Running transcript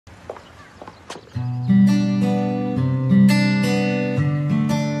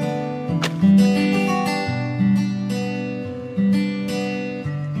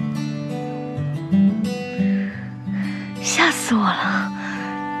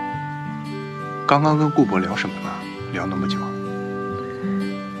刚刚跟顾伯聊什么呢？聊那么久。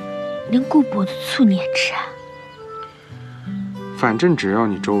连顾伯的醋你也吃啊？反正只要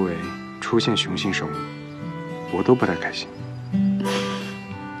你周围出现雄性生物，我都不太开心。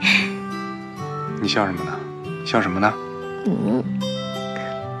你笑什么呢？笑什么呢？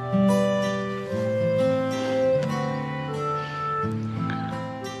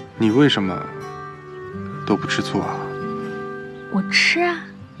你为什么都不吃醋啊？我吃啊，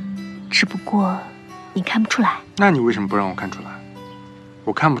只不过你看不出来。那你为什么不让我看出来？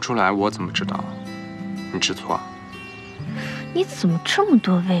我看不出来，我怎么知道你吃醋啊？你怎么这么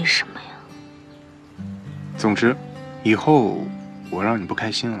多为什么呀？总之，以后我让你不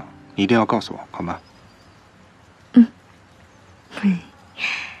开心了，你一定要告诉我，好吗？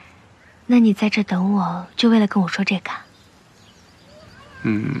那你在这等我，就为了跟我说这个？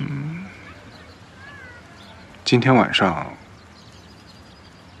今天晚上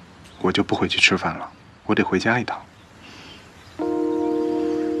我就不回去吃饭了，我得回家一趟。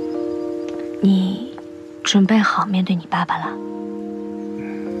你准备好面对你爸爸了？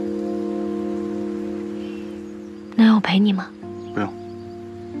那要我陪你吗？不用。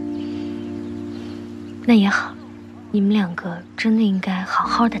那也好，你们两个真的应该好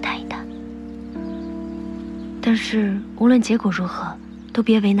好的谈一谈。但是无论结果如何，都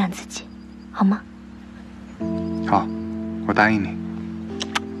别为难自己，好吗？好，我答应你。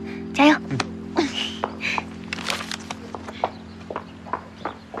加油！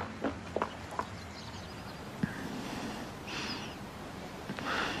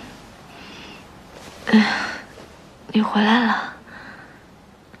你回来了。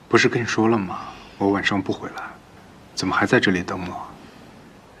不是跟你说了吗？我晚上不回来，怎么还在这里等我？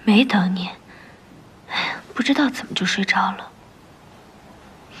没等你。哎呀，不知道怎么就睡着了。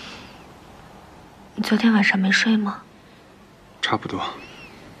你昨天晚上没睡吗？差不多。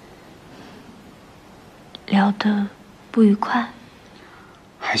聊得不愉快？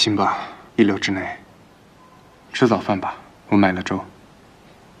还行吧，意料之内。吃早饭吧，我买了粥。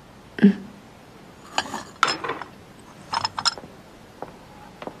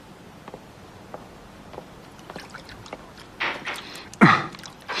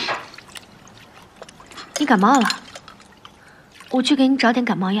你感冒了？我去给你找点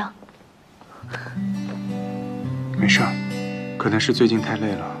感冒药。没事儿，可能是最近太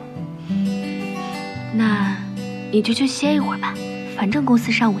累了。那你就去歇一会儿吧，反正公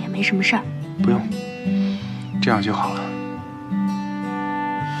司上午也没什么事儿。不用，这样就好了。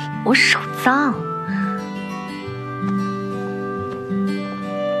我手脏。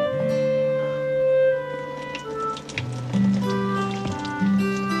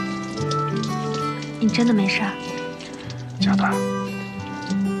你真的没事儿？假的。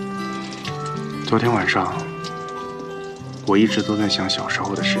昨天晚上，我一直都在想小时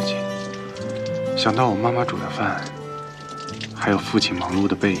候的事情，想到我妈妈煮的饭，还有父亲忙碌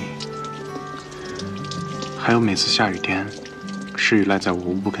的背影，还有每次下雨天，诗雨赖在我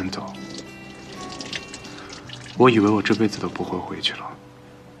屋不肯走。我以为我这辈子都不会回去了，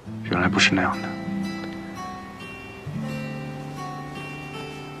原来不是那样的。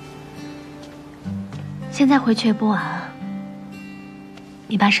现在回去也不晚啊。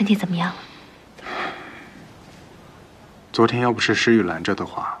你爸身体怎么样了？昨天要不是诗雨拦着的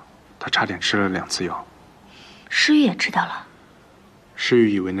话，他差点吃了2次药。诗雨也知道了。诗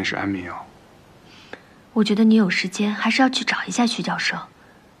雨以为那是安眠药。我觉得你有时间还是要去找一下徐教授，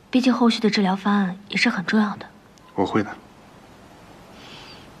毕竟后续的治疗方案也是很重要的。我会的。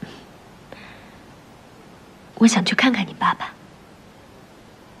我想去看看你爸爸。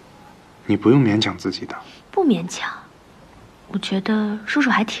你不用勉强自己的。不勉强，我觉得叔叔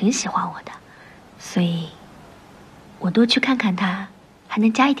还挺喜欢我的，所以我多去看看他，还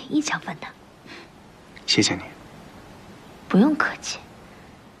能加一点印象分的。谢谢你。不用客气。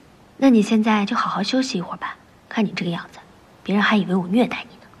那你现在就好好休息一会儿吧，看你这个样子，别人还以为我虐待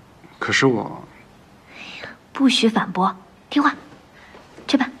你呢。可是我……不许反驳，听话，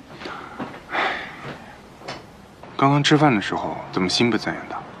去吧。刚刚吃饭的时候怎么心不在焉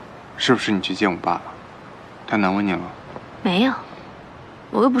的？是不是你去见我爸了？他难为你了？没有，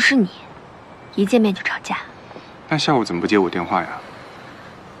我又不是你，一见面就吵架。那下午怎么不接我电话呀？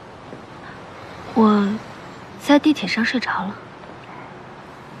我在地铁上睡着了。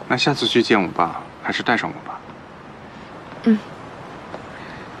那下次去见我爸，还是带上我吧。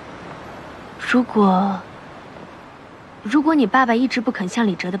如果你爸爸一直不肯向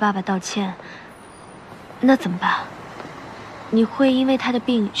李哲的爸爸道歉，那怎么办？你会因为他的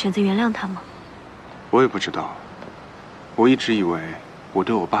病选择原谅他吗？我也不知道，我一直以为我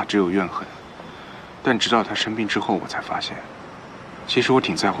对我爸只有怨恨，但直到他生病之后，我才发现，其实我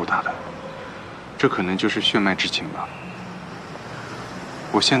挺在乎他的。这可能就是血脉之情吧。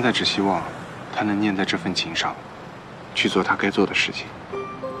我现在只希望他能念在这份情上，去做他该做的事情。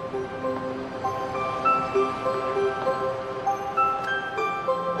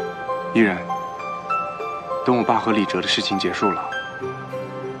依然，等我爸和李哲的事情结束了，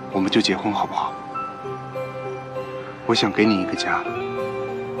我们就结婚好不好？我想给你一个家，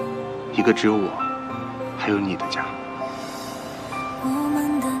一个只有我还有你的家。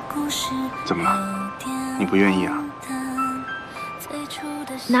怎么了？你不愿意啊？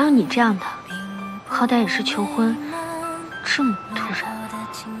哪有你这样的？好歹也是求婚，这么突然。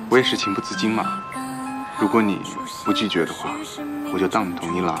我也是情不自禁嘛。如果你不拒绝的话，我就当你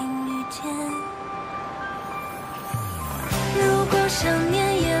同意了。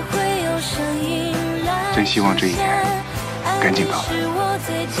真希望这一天赶紧到来。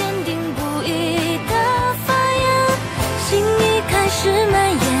心已开始蔓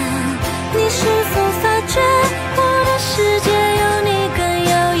延，你是否发觉我的世界有你更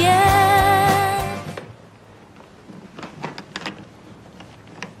耀眼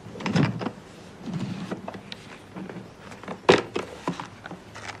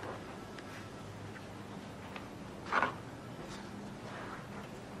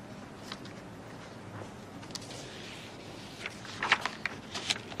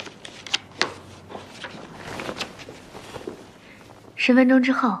？10分钟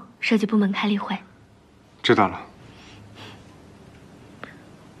之后，设计部门开例会。知道了。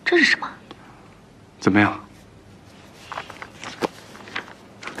这是什么？怎么样？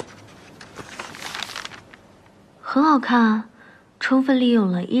很好看啊，充分利用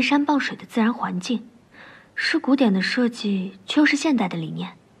了依山傍水的自然环境，是古典的设计，却又是现代的理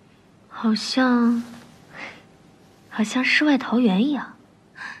念，好像世外桃源一样，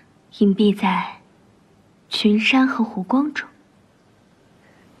隐蔽在群山和湖光中。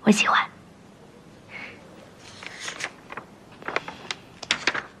我喜欢。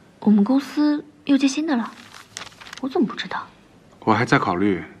我们公司又接新的了，我怎么不知道？我还在考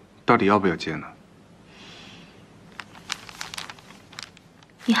虑到底要不要接呢。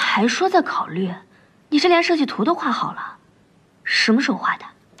你还说在考虑？你是连设计图都画好了？什么时候画的？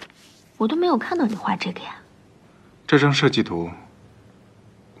我都没有看到你画这个呀。这张设计图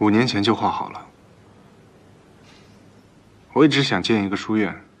5年前就画好了。我一直想建一个书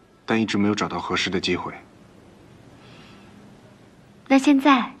院，但一直没有找到合适的机会。那现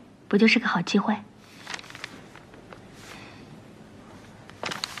在不就是个好机会？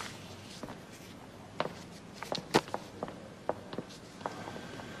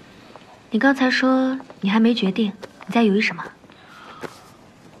你刚才说你还没决定，你在犹豫什么？